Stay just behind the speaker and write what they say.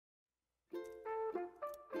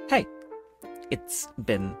It's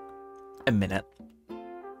been a minute.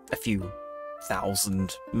 A few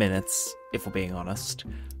thousand minutes, if we're being honest.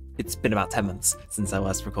 It's been about 10 months since I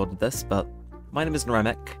last recorded this, but my name is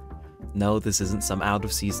Neremik. No, this isn't some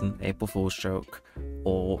out-of-season April Fool's joke,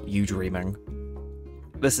 or you dreaming.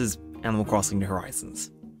 This is Animal Crossing New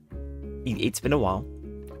Horizons. It's been a while.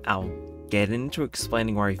 I'll get into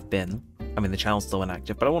explaining where I've been. I mean, the channel's still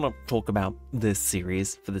inactive, but I want to talk about this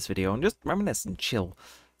series for this video and just reminisce and chill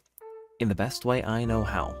in the best way I know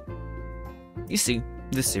how. You see,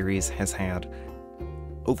 this series has had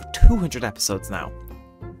over 200 episodes now,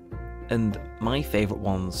 and my favourite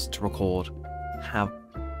ones to record have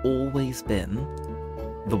always been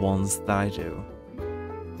the ones that I do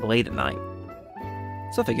late at night.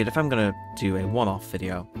 So I figured if I'm going to do a one-off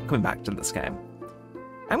video coming back to this game,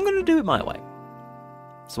 I'm going to do it my way.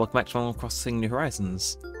 So welcome back to Animal Crossing New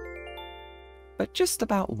Horizons. But just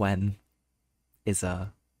about when is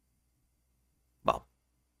well,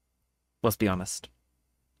 let's be honest.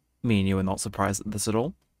 Me and you are not surprised at this at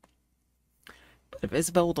all. But if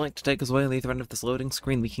Isabel would like to take us away on the other end of this loading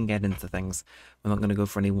screen, we can get into things. We're not going to go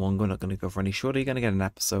for any longer, we're not going to go for any shorter, you're going to get an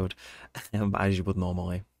episode as you would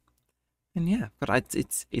normally. And yeah, but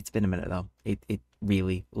it's been a minute though. It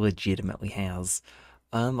really legitimately has.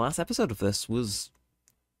 The last episode of this was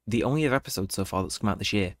the only other episode so far that's come out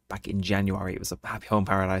this year. Back in January, it was a Happy Home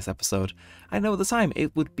Paradise episode. I know at the time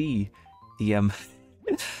it would be the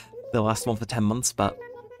the last one for 10 months, but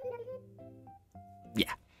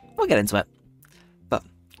yeah, we'll get into it. But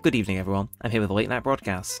good evening, everyone. I'm here with a late night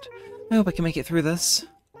broadcast. I hope I can make it through this.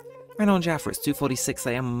 Right now on Jaffa, it's 2:46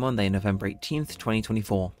 AM on Monday, November 18th,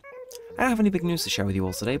 2024. I don't have any big news to share with you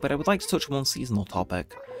all today, but I would like to touch on one seasonal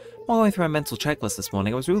topic. While going through my mental checklist this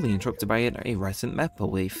morning, I was rudely interrupted by a recent maple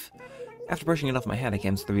leaf. After brushing it off my head, I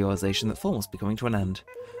came to the realization that fall must be coming to an end.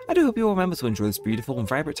 I do hope you all remember to enjoy this beautiful and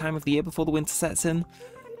vibrant time of the year before the winter sets in.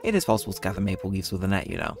 It is possible to gather maple leaves with a net,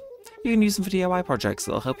 you know. You can use them for DIY projects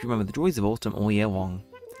that will help you remember the joys of autumn all year long.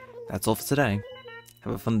 That's all for today.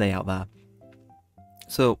 Have a fun day out there.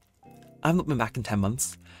 So, I've not been back in 10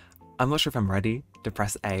 months. I'm not sure if I'm ready to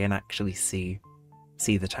press A and actually see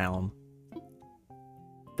the town.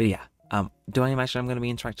 But yeah, do I imagine I'm going to be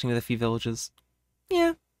interacting with a few villagers?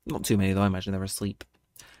 Yeah, not too many though, I imagine they're asleep.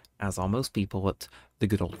 As are most people at the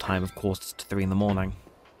good old time of 2:45 in the morning.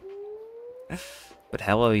 But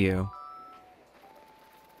hello you.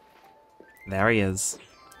 There he is.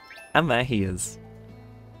 And there he is.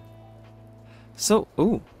 So,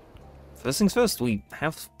 ooh. First things first, we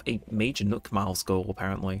have a major Nook Miles goal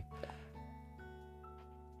apparently.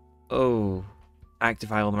 Oh,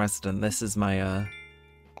 active island resident. This is my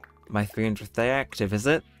my 300th day active, is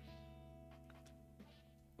it?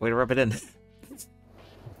 Way to rub it in.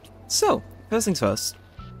 So, first things first.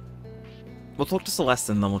 We'll talk to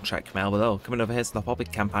Celeste and then we'll check mail, but coming over here to the Pocket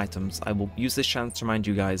Camp items, I will use this chance to remind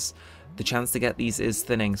you guys, the chance to get these is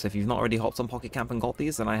thinning, so if you've not already hopped on Pocket Camp and got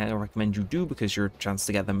these, then I highly recommend you do, because your chance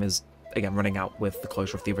to get them is, again, running out with the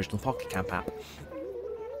closure of the original Pocket Camp app.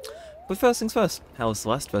 But first things first, hello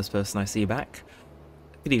Celeste, first person I see back.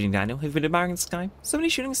 Good evening Daniel, have you been admiring the sky? So many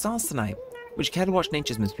shooting stars tonight. Would you care to watch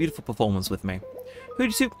nature's most beautiful performance with me?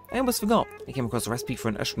 Hooty soup, I almost forgot. I came across a recipe for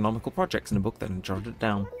an astronomical project in a book that I jotted it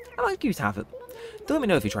down. I'd like you to have it. Do let me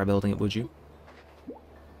know if you try building it, would you?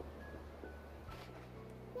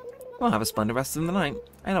 Well, have a splendid rest of the night.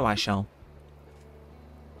 I know I shall.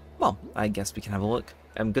 Well, I guess we can have a look.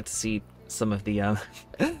 Good to see some of the,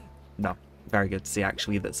 no, very good to see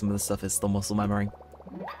actually that some of the stuff is still muscle memory.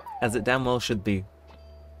 As it damn well should be.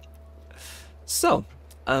 So,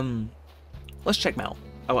 let's check mail.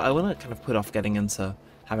 I want to kind of put off getting into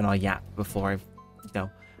having our yap before I've, I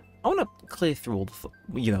want to clear through all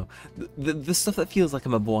the, the stuff that feels like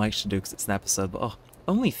I'm obliged to do because it's an episode, but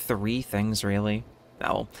only 3 things really.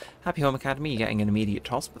 Well, Happy Home Academy, you're getting an immediate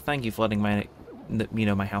toss, but thank you for letting me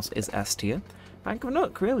know my house is S tier. Bank of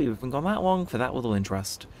Nook, really, we've been gone that long for that little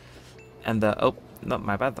interest. And, oh, not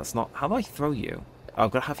my bad, that's not, how do I throw you? Oh,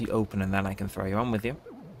 I've got to have you open and then I can throw you. I'm with you.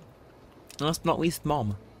 Last but not least,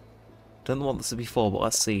 Mom. Don't know what this would be for, but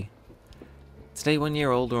let's see. Today 1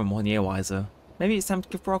 year older and 1 year wiser. Maybe it's time to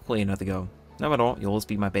give broccoli another go. No matter what, you'll always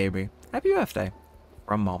be my baby. Happy birthday.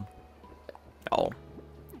 From Mom. Oh.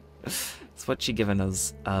 It's what she given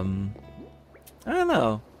us. I don't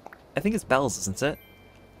know. I think it's Belle's, isn't it?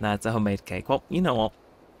 Nah, it's a homemade cake. Well, you know what?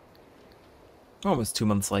 We're almost 2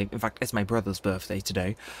 months late. In fact, it's my brother's birthday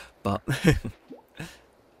today. But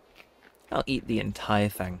I'll eat the entire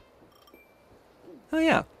thing. Oh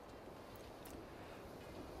yeah.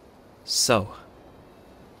 So.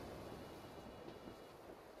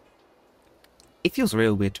 It feels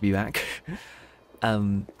real weird to be back.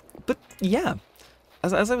 But yeah,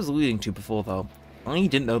 as I was alluding to before though, I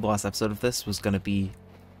didn't know the last episode of this was going to be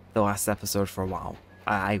the last episode for a while.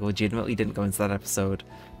 I legitimately didn't go into that episode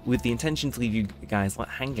with the intention to leave you guys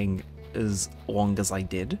hanging as long as I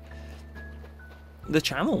did. The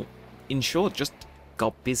channel, in short, just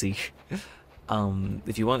got busy.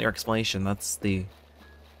 If you want your explanation, that's kind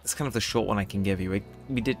of the short one I can give you.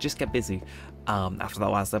 We did just get busy. After that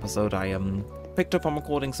last episode, I picked up on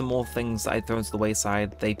recording some more things that I'd thrown to the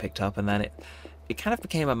wayside. They picked up, and then it kind of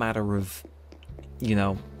became a matter of, you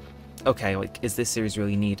know, okay, like, is this series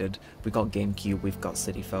really needed? We've got GameCube, we've got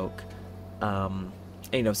City Folk.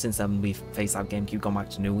 You know, since then we've phased out GameCube, gone back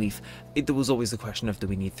to New Leaf. There was always the question of, do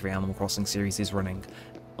we need 3 Animal Crossing series running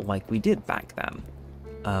like we did back then?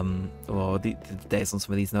 Or the days on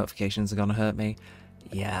some of these notifications are gonna hurt me.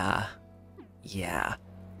 Yeah.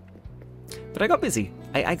 But I got busy.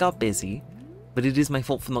 I got busy, but it is my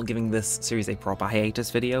fault for not giving this series a proper hiatus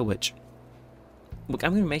video, which... Look,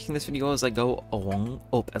 I'm going to be making this video as I go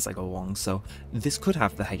along, so this could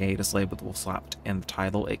have the hiatus label slapped in the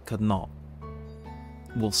title, it could not.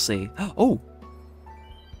 We'll see. Oh!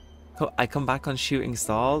 I come back on Shooting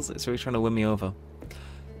Stars, it's really trying to win me over.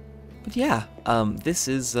 But yeah, this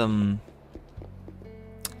is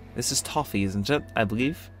Toffee, isn't it? I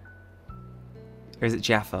believe? Or is it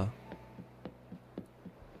Jaffa?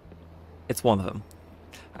 It's one of them.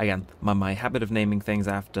 Again, my habit of naming things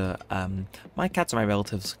after my cats or my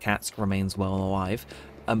relatives' cats remains well and alive.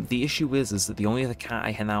 The issue is that the only other cat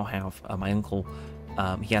I now have, my uncle,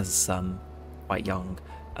 he has a son, quite young,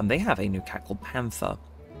 and they have a new cat called Panther,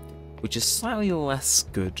 which is slightly less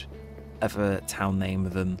good of a town name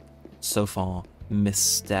than, so far,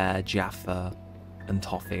 Mr. Jaffa and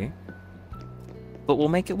Toffee. But we'll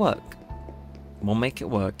make it work. We'll make it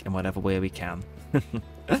work in whatever way we can.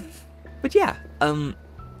 But yeah,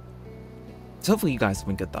 so hopefully you guys have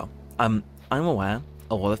been good though. I'm aware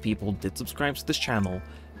a lot of people did subscribe to this channel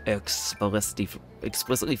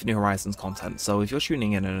explicitly for New Horizons content, so if you're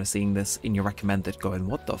tuning in and are seeing this in your recommended going,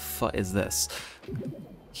 what the fuck is this?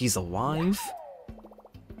 He's alive?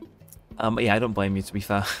 Yeah, I don't blame you, to be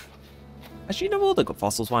fair. Actually, you know what, they've got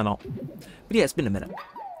fossils, why not? But yeah, it's been a minute.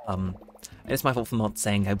 And it's my fault for not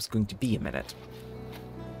saying I was going to be a minute.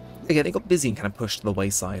 Yeah, they got busy and kind of pushed to the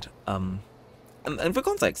wayside. And for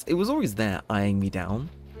context, it was always there eyeing me down,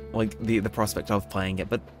 like the prospect of playing it.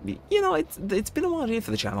 But you know, it's been a while here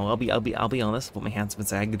for the channel. I'll be honest. Put my hands up and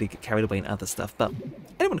say I'm gonna get carried away in other stuff. But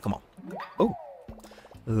anyone, come on. Oh,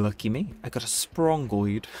 lucky me! I got a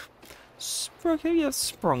sprongoid.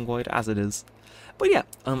 Sprongoid as it is. But yeah,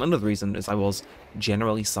 another reason is I was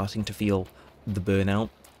generally starting to feel the burnout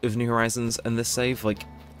of New Horizons and this save. Like,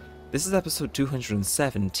 this is episode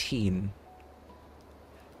 217,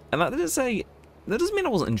 and that doesn't mean I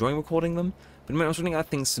wasn't enjoying recording them, but it meant I was running out of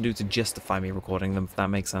things to do to justify me recording them, if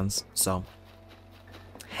that makes sense. So,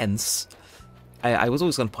 hence, I was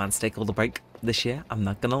always going to plan to take a little break this year, I'm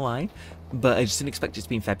not going to lie, but I just didn't expect it to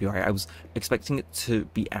be in February. I was expecting it to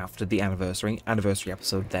be after the anniversary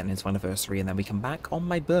episode, then into anniversary, and then we come back on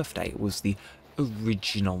my birthday. It was the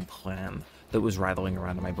original plan that was rattling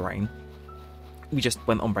around in my brain. We just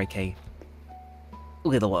went on break a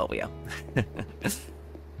little earlier.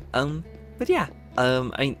 But yeah,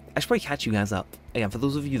 I should probably catch you guys up. Again, for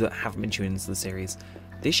those of you that haven't been tuning into the series,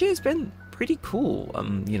 this year's been pretty cool.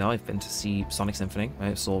 You know, I've been to see Sonic Symphony.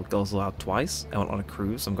 I saw Girls Aloud twice. I went on a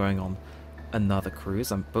cruise. I'm going on another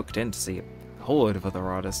cruise. I'm booked in to see a whole load of other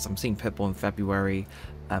artists. I'm seeing Pitbull in February,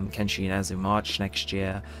 Kenshi Inez in March next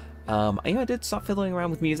year. I did start fiddling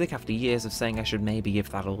around with music after years of saying I should maybe give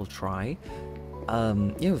that a little try.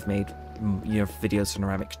 We've made videos for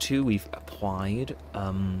Neremik 2. We've applied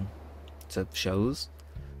to shows.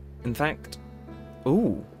 In fact,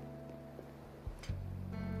 ooh.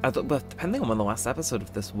 But depending on when the last episode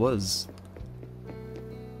of this was,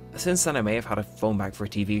 since then I may have had a phone back for a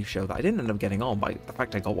TV show that I didn't end up getting on, but the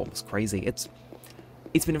fact I got one was crazy. It's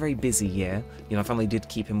been a very busy year. You know, I finally did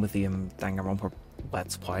keep him with the Danganronpa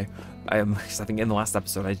Let's Play. Because I think in the last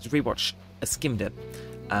episode I did rewatch, I skimmed it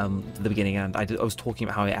at the beginning, and I was talking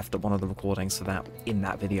about how I effed up one of the recordings for that in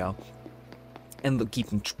that video, and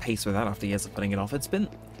keeping pace with that after years of putting it off. It's been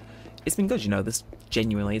good, you know. This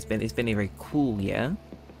genuinely, it's been a very cool year.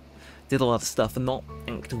 Did a lot of stuff, and not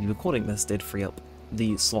actively recording this did free up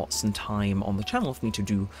the slots and time on the channel for me to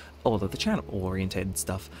do all of the channel-orientated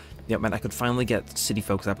stuff. Yeah, it meant I could finally get City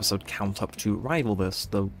Folks episode count up to rival this,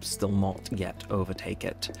 though still not yet overtake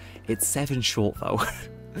it. It's 7 short, though.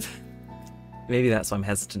 Maybe that's why I'm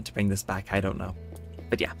hesitant to bring this back, I don't know.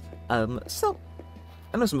 But yeah, so,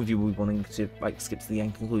 I know some of you will be wanting to, like, skip to the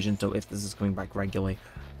end conclusion, so if this is coming back regularly,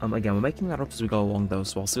 Again, we're making that up as we go along though,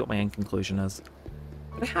 so I'll see what my end conclusion is.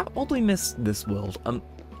 But I have oddly missed this world.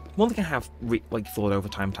 One thing I have thought over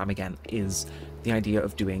time and time again is the idea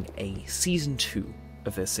of doing a season 2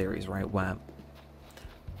 of this series, right? Where,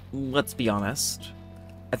 let's be honest,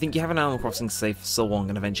 I think you have an Animal Crossing safe for so long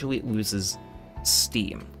and eventually it loses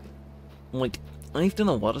steam. Like, I've done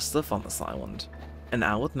a lot of stuff on this island, and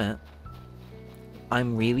I'll admit,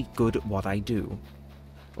 I'm really good at what I do.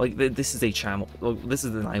 Like, this is a channel, this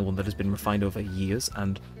is an island that has been refined over years,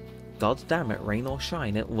 and god damn it, rain or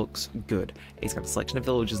shine, it looks good. It's got a selection of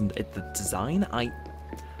villages, and the design,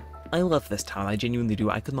 I love this town, I genuinely do.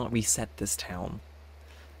 I could not reset this town,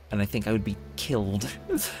 and I think I would be killed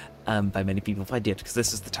by many people if I did, because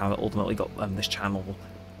this is the town that ultimately got this channel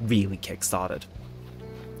really kick-started.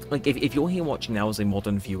 Like, if you're here watching now as a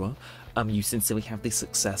modern viewer, you sincerely have the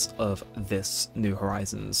success of this New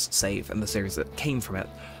Horizons save and the series that came from it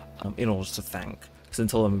in order to thank. Because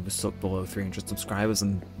until then we were stuck below 300 subscribers,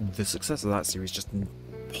 and the success of that series just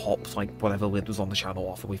popped like whatever lid was on the channel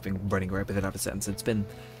off, and we've been running away with it ever since. It's been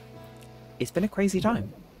a crazy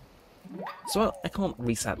time. So I can't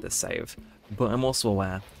reset this save, but I'm also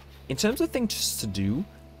aware, in terms of things to do,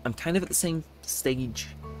 I'm kind of at the same stage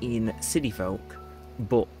in City Folk,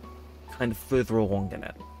 but kind of further along in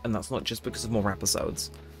it, and that's not just because of more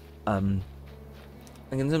episodes. Like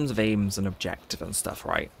in terms of aims and objective and stuff,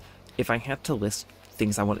 right? If I had to list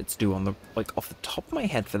things I wanted to do on the off the top of my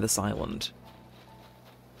head for this island,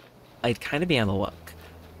 I'd kind of be out of luck.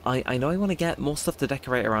 I know I want to get more stuff to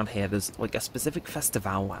decorate around here. There's like a specific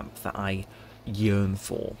festival lamp that I yearn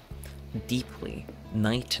for deeply,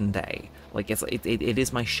 night and day. Like it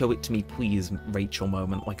is my show it to me please Rachel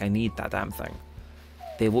moment. Like I need that damn thing.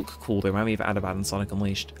 They look cool. They remind me of Adabad and Sonic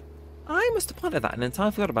Unleashed. I must have planted that and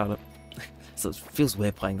entirely forgot about it. So it feels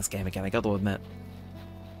weird playing this game again, I gotta admit.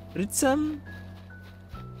 But it's,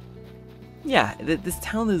 yeah, this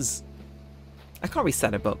town is... I can't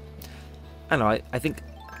reset it, but... I don't know, I think...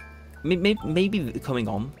 Maybe coming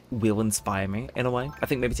on will inspire me, in a way. I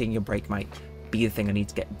think maybe taking a break might be the thing I need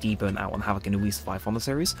to get deburnt out and have like a new lease of life on the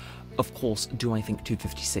series. Of course, do I think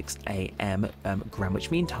 2:56 AM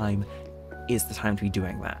Greenwich Mean Time is the time to be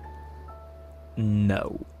doing that?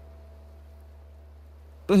 No.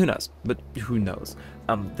 But who knows?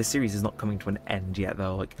 The series is not coming to an end yet,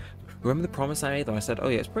 though. Like, remember the promise I made when I said, oh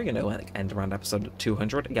yeah, it's probably gonna like end around episode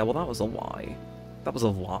 200? Yeah, well, that was a lie. That was a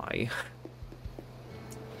lie.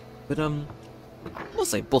 But, we'll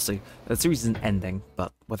see. The series isn't ending,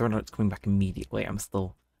 but whether or not it's coming back immediately, I'm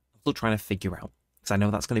still trying to figure out. Because I know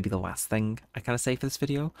that's going to be the last thing I kind of say for this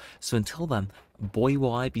video. So until then, boy,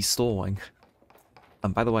 will I be stalling.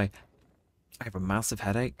 And by the way, I have a massive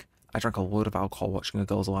headache. I drank a load of alcohol watching a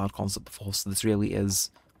Girls Aloud concert before, so this really is...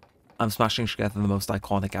 I'm smashing together the most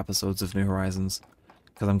iconic episodes of New Horizons.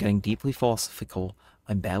 Because I'm getting deeply philosophical.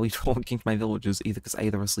 I'm barely talking to my villagers, either because A,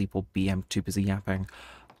 they're asleep, or B, I'm too busy yapping.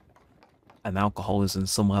 And alcohol is in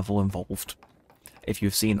some level involved. If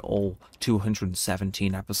you've seen all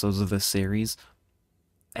 217 episodes of this series,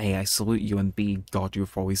 A, I salute you, and B, God,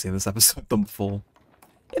 you've probably seen this episode done before.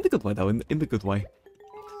 In the good way, though, in the good way.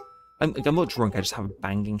 I'm not drunk, I just have a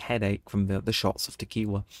banging headache from the shots of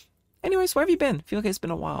tequila. Anyways, where have you been? I feel like it's been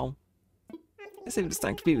a while. I saved a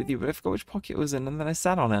stack to be with you, but I forgot which pocket it was in, and then I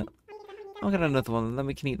sat on it. I'll get another one, and then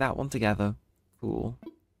we can eat that one together. Cool.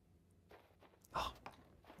 Oh,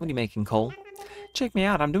 what are you making, Cole? Check me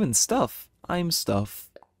out, I'm doing stuff. I'm stuff.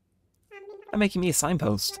 I'm making me a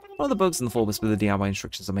signpost. One of the bugs in the floor whispered the DIY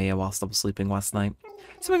instructions on my ear whilst I was sleeping last night.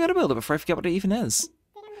 So I gotta build it before I forget what it even is.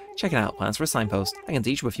 Check it out, plans for a signpost. I can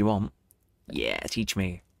teach you if you want. Yeah, teach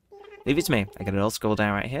me. Leave it to me. I got it all scrolled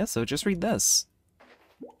down right here, so just read this.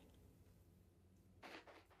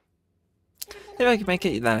 If I could make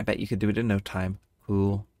it, then I bet you could do it in no time.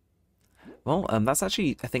 Cool. Well, that's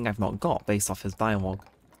actually a thing I've not got based off his dialogue.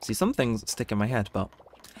 See, some things stick in my head, but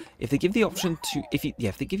if they give the option to,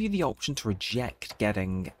 if they give you the option to reject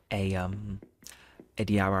getting a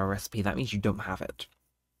DIY recipe, that means you don't have it.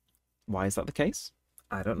 Why is that the case?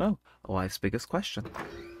 I don't know. Life's biggest question.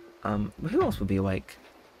 Who else would be like?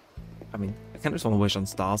 I mean, I kind of just want to wish on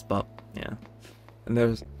stars, but yeah. And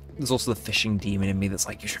there's also the fishing demon in me that's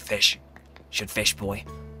like, you should fish. You should fish, boy.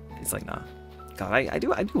 It's like, nah. God, I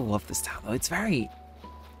do love this town though. It's very...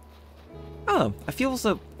 Oh, I feel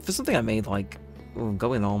also, for something I made like,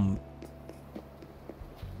 going on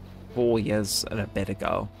 4 years and a bit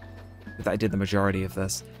ago, that I did the majority of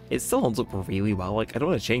this, it still holds up really well. Like, I don't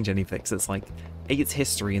want to change anything, because it's like, A, it's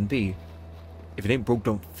history, and B, if it ain't broke,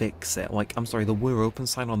 don't fix it. Like, I'm sorry, the We're Open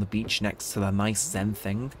sign on the beach next to the nice Zen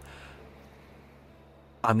thing.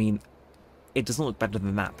 I mean, it doesn't look better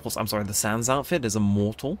than that. Plus, I'm sorry, the Sans outfit is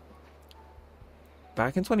immortal.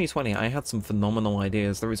 Back in 2020, I had some phenomenal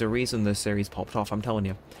ideas. There was a reason this series popped off, I'm telling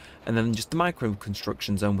you. And then just the micro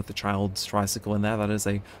construction zone with the child's tricycle in there, that is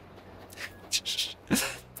a...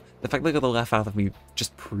 The fact they got the laugh out of me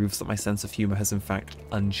just proves that my sense of humour has in fact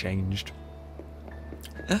unchanged.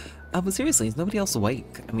 But seriously, is nobody else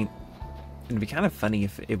awake? I mean, it'd be kind of funny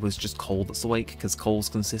if it was just Cole that's awake, because Cole's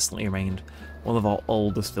consistently remained one of our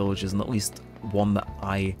oldest villagers, and at least one that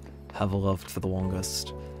I have loved for the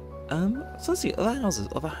longest. So let's see,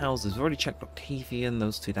 other houses. We've already checked Octavian,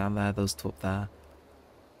 those two down there, those two up there.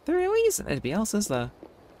 There really isn't anybody else, is there?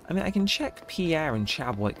 I mean, I can check Pierre and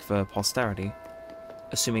Chabwick for posterity.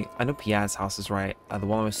 Assuming, I know Pierre's house is right, the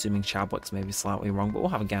one I'm assuming Chabwick's maybe slightly wrong, but we'll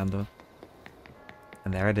have a gander.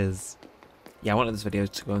 And there it is. Yeah, I wanted this video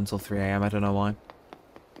to go until 3 AM, I don't know why.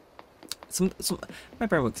 My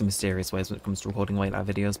brain works in mysterious ways when it comes to recording late night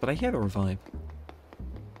videos, but I hear the revive.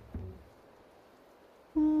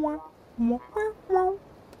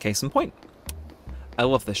 Case in point. I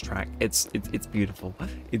love this track. It's beautiful.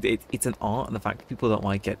 It's an art, and the fact that people don't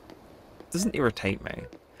like it doesn't irritate me.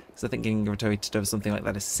 Because I think getting irritated over something like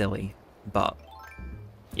that is silly. But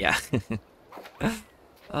yeah.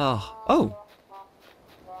 Oh.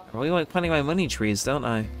 I really like planting my money trees, don't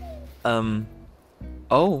I?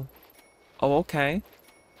 Oh, okay.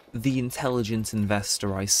 The intelligent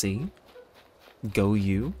investor I see. Go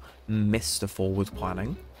you, Mr. Forward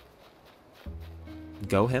Planning.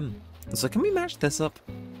 Go him. So can we match this up?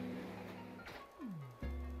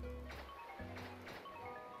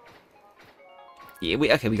 Yeah,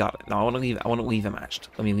 okay, we got it. No, I want to leave it matched.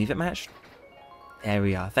 Let me leave it matched. There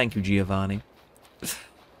we are. Thank you, Giovanni.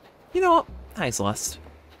 You know what? Hi, Celeste.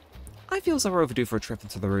 I feel as though we're overdue for a trip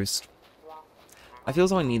into the roost. I feel as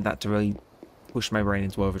though I need that to really push my brain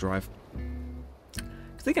into overdrive.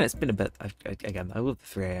 Because again, it's been a bit... Again, I love the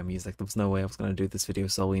 3 AM music. There was no way I was going to do this video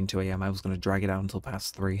solely in 2 AM. I was going to drag it out until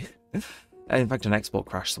past 3. In fact, an export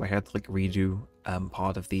crashed, so I had to like redo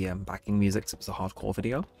part of the backing music, so it was a hardcore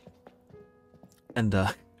video. And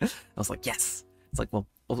I was like, yes! It's like, well,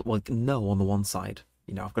 no on the one side.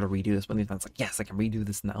 You know, I've got to redo this, but then it's like, yes, I can redo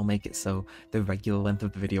this and that'll make it so the regular length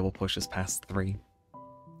of the video will push us past 3.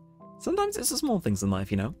 Sometimes it's the small things in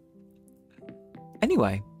life, you know?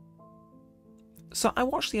 Anyway. So I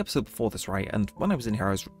watched the episode before this, right? And when I was in here,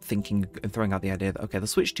 I was thinking and throwing out the idea that, okay, the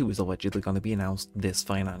Switch 2 is allegedly going to be announced this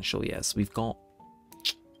financial year. So we've got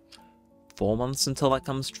 4 months until that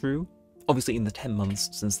comes true. Obviously, in the 10 months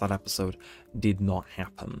since that episode did not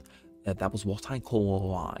happen. That was what I call a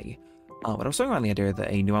lie. But I was throwing around the idea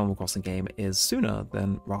that a new Animal Crossing game is sooner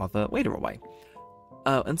than rather later away.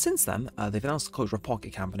 And since then, they've announced the closure of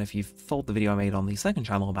Pocket Camp, and if you've followed the video I made on the second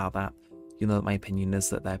channel about that, you know that my opinion is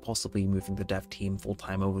that they're possibly moving the dev team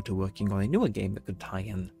full-time over to working on a newer game that could tie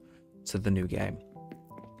in to the new game.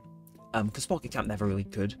 Because Pocket Camp never really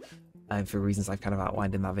could, for reasons I've kind of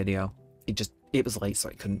outlined in that video. It was late, so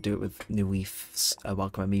I couldn't do it with New Leaf's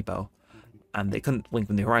Welcome Amiibo. And they couldn't link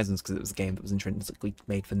with New Horizons because it was a game that was intrinsically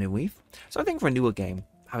made for New Leaf. So I think for a newer game,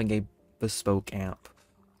 having a bespoke app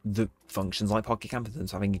that functions like Pocket Camp, and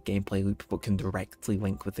so having a gameplay loop but can directly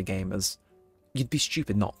link with the game, is... You'd be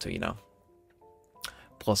stupid not to, you know?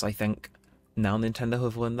 Plus, I think now Nintendo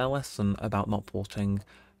have learned their lesson about not porting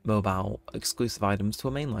mobile exclusive items to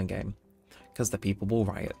a mainline game, because the people will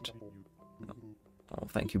riot. Oh,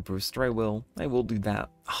 thank you, Brewster. I will do that.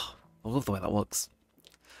 Oh, I love the way that looks.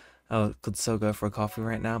 I could so go for a coffee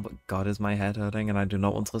right now, but God, is my head hurting, and I do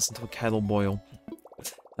not want to listen to a kettle boil.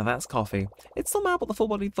 Now that's coffee. It's still mild, but the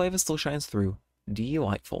full-bodied flavour still shines through.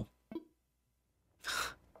 Delightful.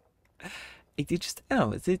 It just, I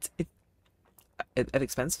don't know, at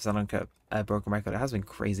expensive sound like a broken record, it has been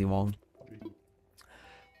crazy long.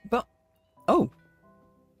 But, oh.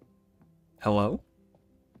 Hello?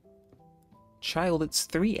 Child, it's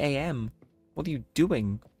 3 AM. What are you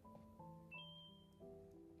doing?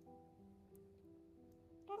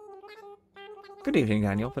 Good evening,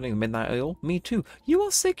 Daniel. Putting midnight oil? Me too. You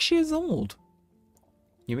are 6 years old.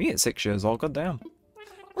 You mean at 6 years old? God damn.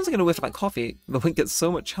 Once I get a whiff of that coffee, the wink gets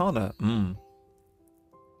so much harder.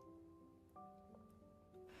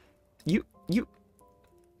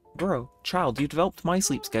 Bro, child, you developed my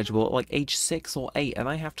sleep schedule at like age 6 or 8, and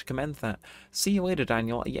I have to commend that. See you later,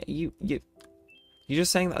 Daniel. Yeah, you're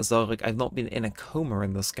just saying that as though like I've not been in a coma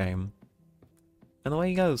in this game. And away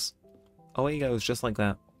he goes. Away he goes, just like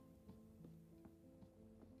that.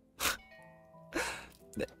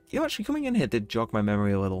 You know, actually, coming in here did jog my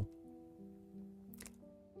memory a little.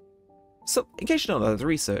 So, in case you don't know, there's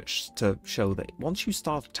research to show that once you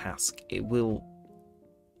start a task, it will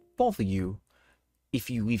bother you if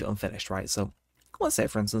you leave it unfinished, right? So let's say,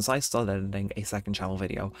 for instance, I started editing a second channel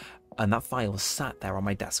video, and that file sat there on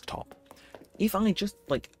my desktop. If I just,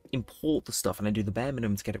 like, import the stuff and I do the bare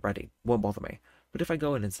minimum to get it ready, won't bother me. But if I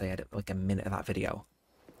go in and say edit, like, a minute of that video,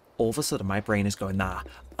 all of a sudden my brain is going, nah,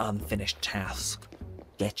 unfinished task.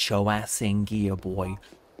 Get your ass in gear, boy.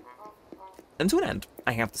 And to an end,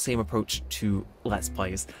 I have the same approach to Let's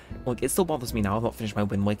Plays. Like, it still bothers me now, I've not finished my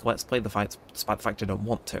Wind Waker Let's Play, despite the fact I don't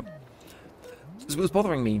want to. It was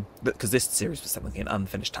bothering me, because this series was technically an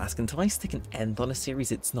unfinished task. Until I stick an end on a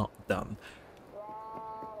series, it's not done.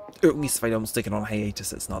 Or at least if I don't stick it on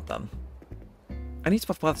hiatus, it's not done. I need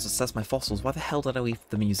to paths to assess my fossils. Why the hell did I leave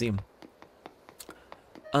the museum?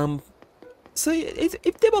 So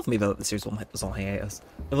it did bother me though that the series was on hiatus.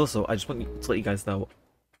 And also, I just want to let you guys know,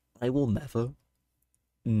 I will never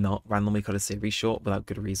not randomly cut a series short without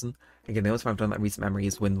good reason. Again, the only time I've done that in recent memory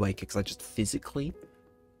is Wind Waker, because I just physically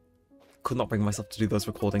could not bring myself to do those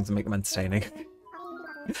recordings and make them entertaining.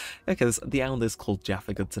 Okay, the island is called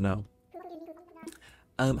Jaffa, good to know.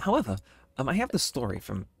 However, I have this story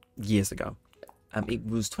from years ago. It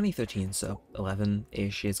was 2013, so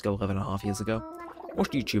 11-ish years ago, 11.5 years ago. I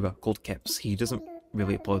watched a YouTuber called Kips. He doesn't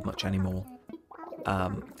really upload much anymore.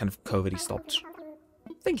 Kind of COVID, he stopped.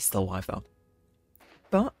 I think he's still alive, though.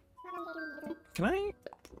 But,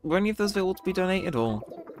 were any of those available to be donated, or?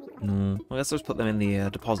 No. I guess I'll just put them in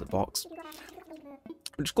the deposit box.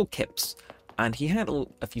 I'm just called Kips, and he had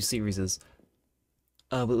a few series.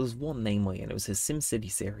 But there was one namely, and it was his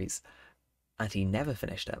SimCity series, and he never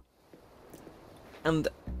finished it. And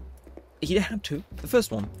he had to. The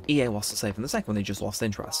first one, EA lost the save, and the second one, they just lost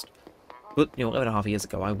interest. But, you know, 11.5 years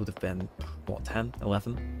ago, I would have been, what, 10,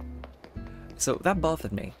 11? So that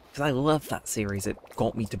bothered me, because I loved that series. It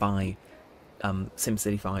got me to buy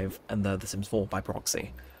SimCity 5 and the Sims 4 by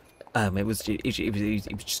proxy. It was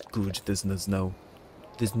just good. There's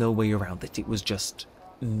no way around it. It was just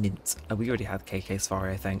mint. We already had KK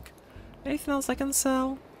Safari, I think. Anything else I can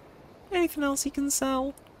sell? Anything else he can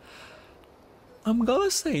sell? I'm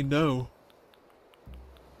gonna say no.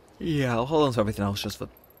 Yeah, I'll hold on to everything else just for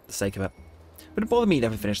the sake of it. But it bothered me to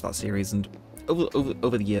never finish that series, and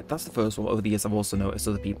over the year, that's the first one. Over the years, I've also noticed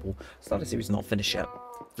other people start a series and not finish it.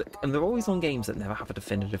 And they're always on games that never have a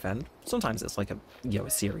definitive end. Sometimes it's like a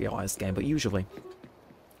serialized game, but usually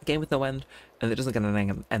a game with no end, and it doesn't get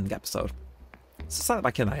an end episode. So Sat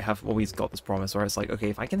Back In, I have always got this promise where it's like, okay,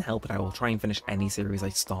 if I can help it, I will try and finish any series I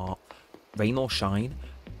start, rain or shine,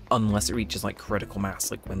 unless it reaches like critical mass,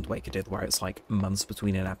 like Wind Waker did, where it's like months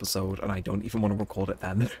between an episode, and I don't even want to record it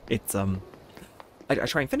then. It's I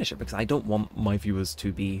try and finish it because I don't want my viewers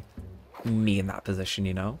to be me in that position,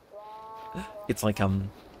 you know. It's like I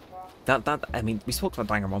mean, we spoke about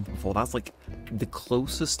Danganronpa before. That's like the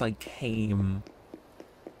closest I came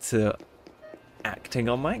to acting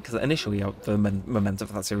on that, because initially the momentum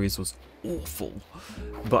for that series was awful,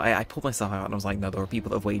 but I pulled myself out and I was like, no, there are people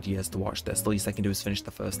that have waited years to watch this. The least I can do is finish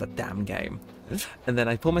the first damn game. And then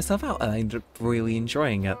I pulled myself out and I ended up really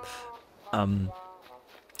enjoying it.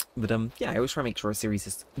 But yeah, I always try to make sure a series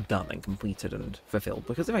is done and completed and fulfilled,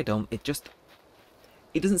 because if I don't, it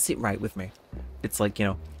doesn't sit right with me. It's like, you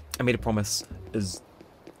know, I made a promise as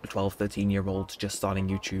a 12, 13-year-old just starting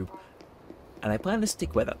YouTube, and I plan to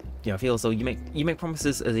stick with it. You know, I feel as though you make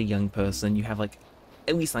promises as a young person, you have, like,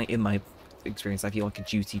 at least in my experience, I feel like a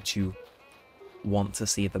duty to want to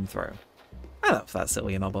see them through. I don't know if that's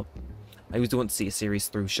silly or not, but I always do want to see a series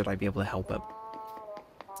through should I be able to help it.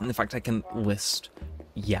 And in fact, I can list,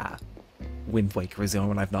 yeah, Wind Waker is the only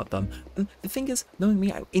one I've not done. And the thing is, knowing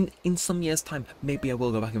me, in some years' time, maybe I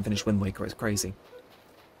will go back and finish Wind Waker. It's crazy.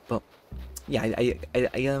 But yeah,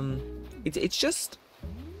 it's just,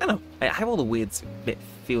 I don't know. I have all the weird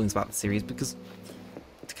feelings about the series, because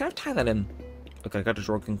to kind of tie that in, okay, I got to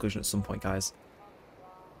draw a conclusion at some point, guys.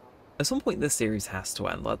 At some point, this series has to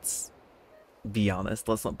end. Let's be honest.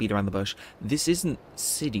 Let's not beat around the bush. This isn't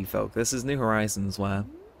City Folk. This is New Horizons, where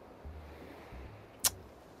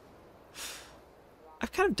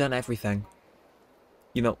I've kind of done everything.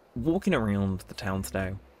 You know, walking around the town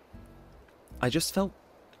today, I just felt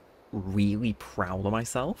really proud of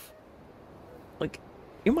myself. Like,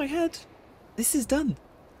 in my head, this is done.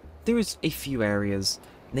 There is a few areas,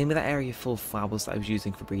 namely that area full of flowers that I was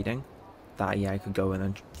using for breeding, that, yeah, I could go in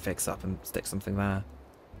and fix up and stick something there.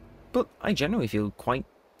 But I generally feel quite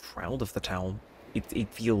proud of the town. It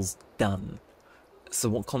feels done. So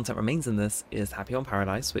what content remains in this is Happy on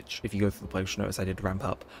Paradise, which, if you go through the playthrough notice, I did ramp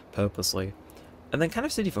up purposely. And then kind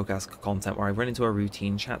of City Folk-esque content where I run into a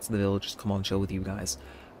routine, chat to the villagers, come on, chill with you guys.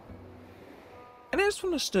 And I just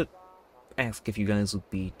wanted to ask if you guys would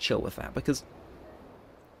be chill with that, because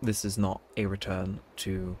this is not a return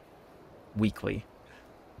to weekly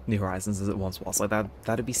New Horizons as it once was. Like,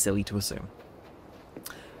 that'd be silly to assume.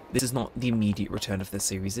 This is not the immediate return of this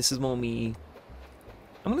series. This is more me,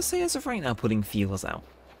 I'm gonna say as of right now, putting feelers out.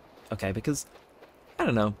 Okay, because, I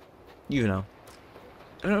don't know, you know.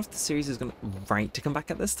 I don't know if the series is gonna right to come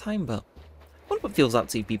back at this time, but I want to put feelers out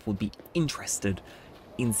to see if people would be interested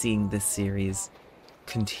in seeing this series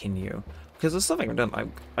continue. Because there's stuff I haven't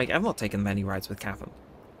done. I've not taken many rides with Catherine.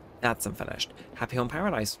 That's unfinished. Happy Home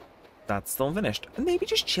Paradise. That's still unfinished. And maybe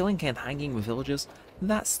just chilling and hanging with villagers.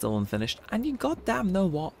 That's still unfinished. And you goddamn know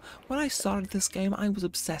what? When I started this game, I was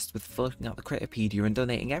obsessed with looking at the Critterpedia and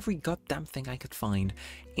donating every goddamn thing I could find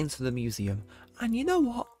into the museum. And you know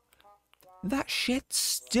what? That shit's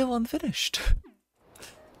still unfinished.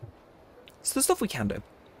 So the stuff we can do.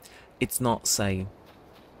 It's not, say,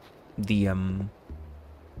 the,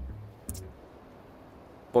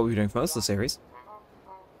 what we were doing for most of the series.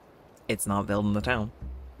 It's not building the town.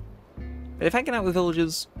 But if hanging out with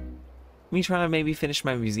villagers, me trying to maybe finish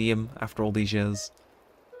my museum after all these years,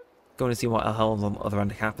 going to see what the hell is on the other end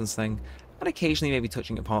of Captain's thing, and occasionally maybe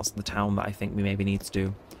touching at parts of the town that I think we maybe need to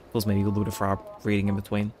do, plus maybe a little bit of frab reading in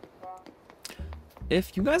between.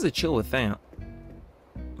 If you guys are chill with that,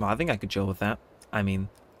 well, I think I could chill with that. I mean,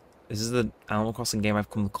 this is the Animal Crossing game I've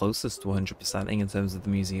come the closest to 100%ing in terms of the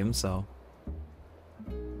museum, so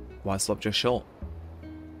why stop just short?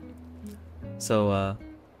 So,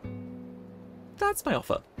 that's my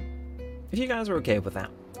offer. If you guys are okay with that,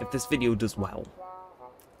 if this video does well,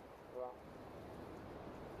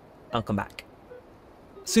 I'll come back.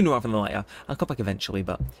 Sooner rather than later. I'll come back eventually,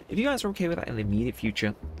 but if you guys are okay with that in the immediate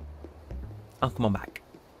future, I'll come on back.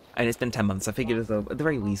 And it's been 10 months. I figured as though, at the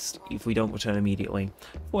very least, if we don't return immediately,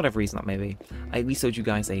 for whatever reason that may be, I at least owed you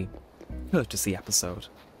guys a courtesy episode.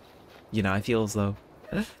 You know, I feel as though,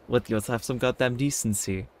 let you have some goddamn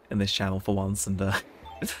decency in this channel for once, and,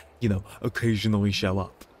 you know, occasionally show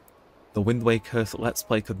up. The Wind Waker Let's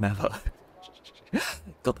Play could never.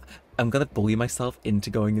 God, I'm gonna bully myself into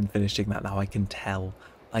going and finishing that now. I can tell.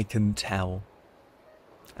 I can tell.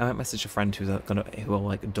 I might message a friend who will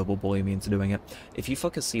like double bully me into doing it. If you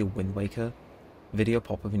fuckers see a Wind Waker video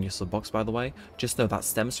pop up in your sub box, by the way, just know that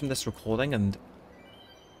stems from this recording, and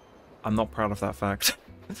I'm not proud of that fact.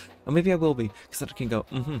 Or maybe I will be, because then I can go,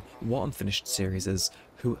 what unfinished series is?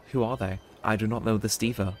 Who are they? I do not know this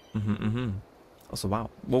either. Also, wow,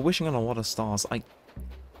 we're wishing on a lot of stars.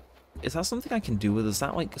 Is that something I can do with? Is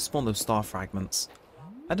that like spawn those star fragments?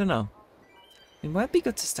 I don't know. It might be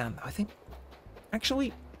good to stand. I think,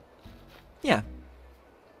 actually, yeah.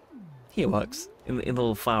 Here works in the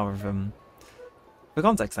little flower of For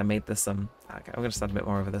context, I made this okay, I'm gonna stand a bit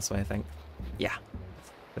more over this way, I think. Yeah.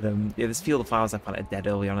 But yeah, this field of flowers I planted dead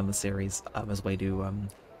early on in the series as a way to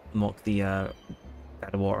unlock the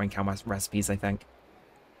better watering cow recipes, I think.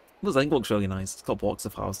 I think it looks really nice. It's got blocks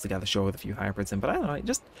of flowers together, sure, with a few hybrids in, but I don't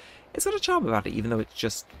know, it's got a charm about it, even though it's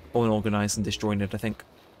just unorganized and disjointed. I think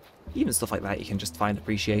even stuff like that you can just find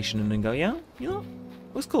appreciation in and go, yeah, you know,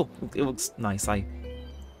 it looks cool. It looks nice.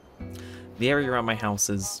 The area around my house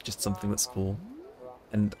is just something that's cool.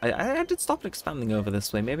 And I did stop expanding over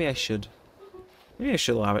this way. Maybe I should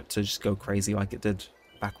allow it to just go crazy like it did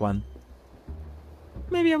back when.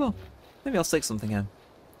 Maybe I will. Maybe I'll stick something in.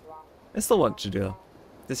 There's still work to do though.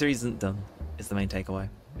 The series isn't done, is the main takeaway.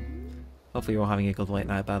 Hopefully you're all having a good late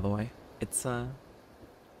night, by the way. It's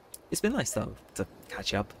been nice though to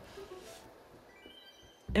catch up.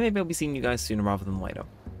 And maybe I'll be seeing you guys sooner rather than later.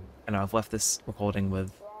 I know I've left this recording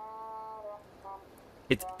with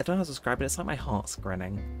I don't know how to describe it, it's like my heart's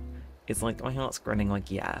grinning. It's like my heart's grinning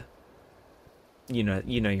like, yeah. You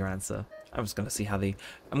know your answer. I'm just gonna see how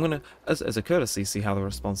I'm gonna, as a courtesy, see how the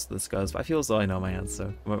response to this goes, but I feel as though I know my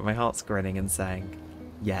answer. My heart's grinning and saying,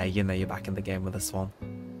 yeah, you know you're back in the game with this one.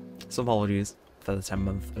 So apologies for the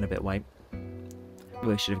 10-month and a bit wait.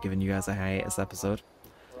 Really should have given you guys a hiatus episode.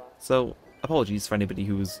 So, apologies for anybody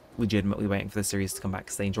who was legitimately waiting for the series to come back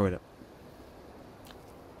because they enjoyed it.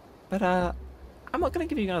 But, I'm not going to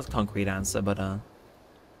give you guys a concrete answer, but,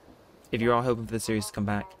 if you are hoping for the series to come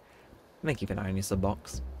back, then keep an eye on your sub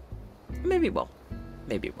box. Maybe it will.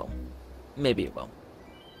 Maybe it will. Maybe it will.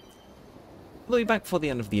 We'll be back before the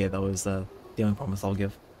end of the year, though, is the only promise I'll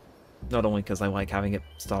give. Not only because I like having it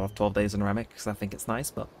start off 12 days in Neremik, because I think it's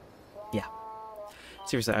nice, but yeah.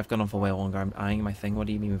 Seriously, I've gone on for way longer. I'm eyeing my thing. What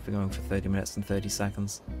do you mean we're going for 30 minutes and 30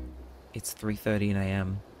 seconds? It's 3:30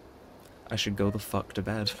 AM. I should go the fuck to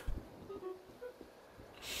bed.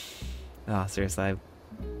 Seriously, I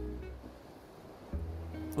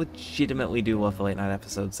legitimately do love the late night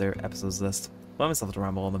episodes of this. Allow myself to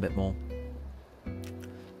ramble on a bit more.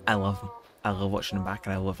 I love them. I love watching them back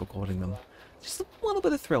and I love recording them. Just a little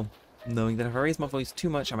bit of thrill, knowing that if I raise my voice too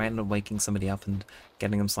much, I might end up waking somebody up and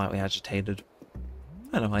getting them slightly agitated.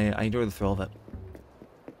 I don't know, I enjoy the thrill of it.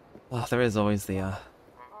 Well, there is always the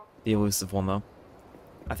elusive one though.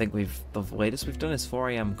 I think the latest we've done is 4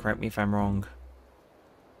 AM, correct me if I'm wrong.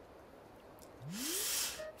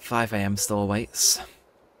 5 AM still awaits.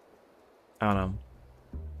 I don't know.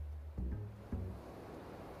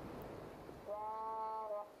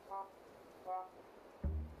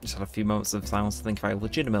 Just had a few moments of silence to think if I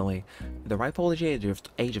legitimately, at the ripe old age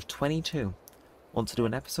of 22, want to do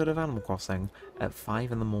an episode of Animal Crossing at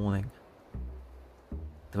 5 in the morning.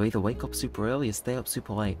 They'll either wake up super early or stay up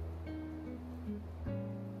super late.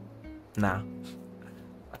 Nah.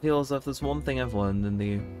 I feel as if there's one thing I've learned in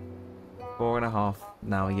the 4.5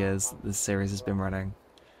 now years this series has been running.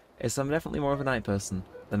 It's I'm definitely more of a night person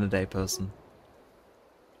than a day person.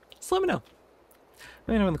 So let me know.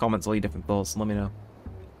 Let me know in the comments all your different thoughts and let me know.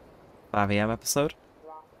 5 AM episode?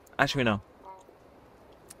 Actually, no.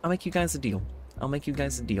 I'll make you guys a deal.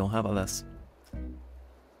 How about this?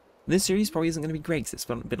 This series probably isn't going to be great because it's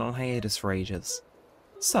been on hiatus for ages.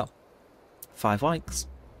 So, 5 likes.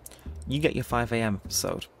 You get your 5 AM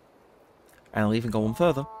episode. And I'll even go on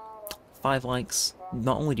further. 5 likes.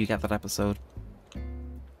 Not only do you get that episode,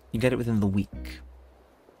 you get it within the week.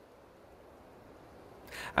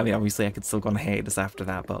 I mean, obviously I could still go on hiatus after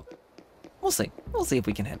that, but we'll see. We'll see if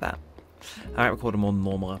we can hit that. I might record a more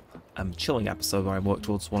normal, chilling episode where I work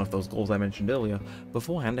towards one of those goals I mentioned earlier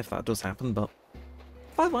beforehand if that does happen, but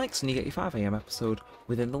 5 likes and you get your 5 AM episode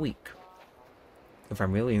within the week. If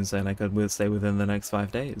I'm really insane, I could stay within the next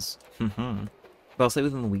 5 days. But I'll stay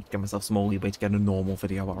within the week, give myself some more leeway to get a normal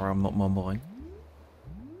video where I'm not mumbling.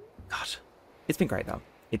 God, it's been great though.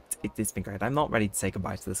 It's been great. I'm not ready to say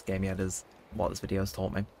goodbye to this game yet, is what this video has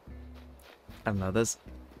taught me. I don't know,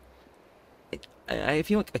 I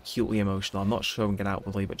feel like acutely emotional. I'm not showing it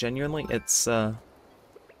outwardly, but genuinely, it's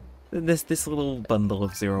this little bundle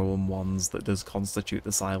of 0 and 1s that does constitute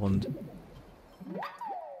this island.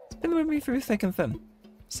 It's been with me through thick and thin.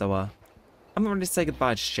 So, I'm not ready to say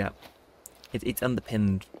goodbye just yet. It's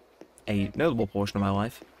underpinned a notable portion of my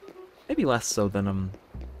life. Maybe less so than,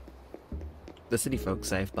 the city folk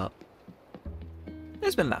save, but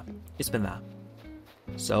it's been there. It's been there.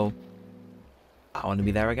 So, I want to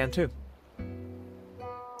be there again too.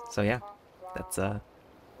 So yeah, that's,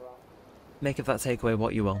 make of that takeaway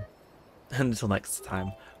what you will. And until next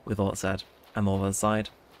time, with all that said, and all that aside,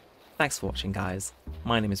 thanks for watching guys.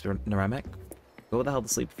 My name is Neremik. Go the hell to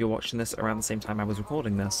sleep if you're watching this around the same time I was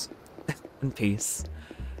recording this. And peace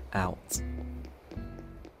out.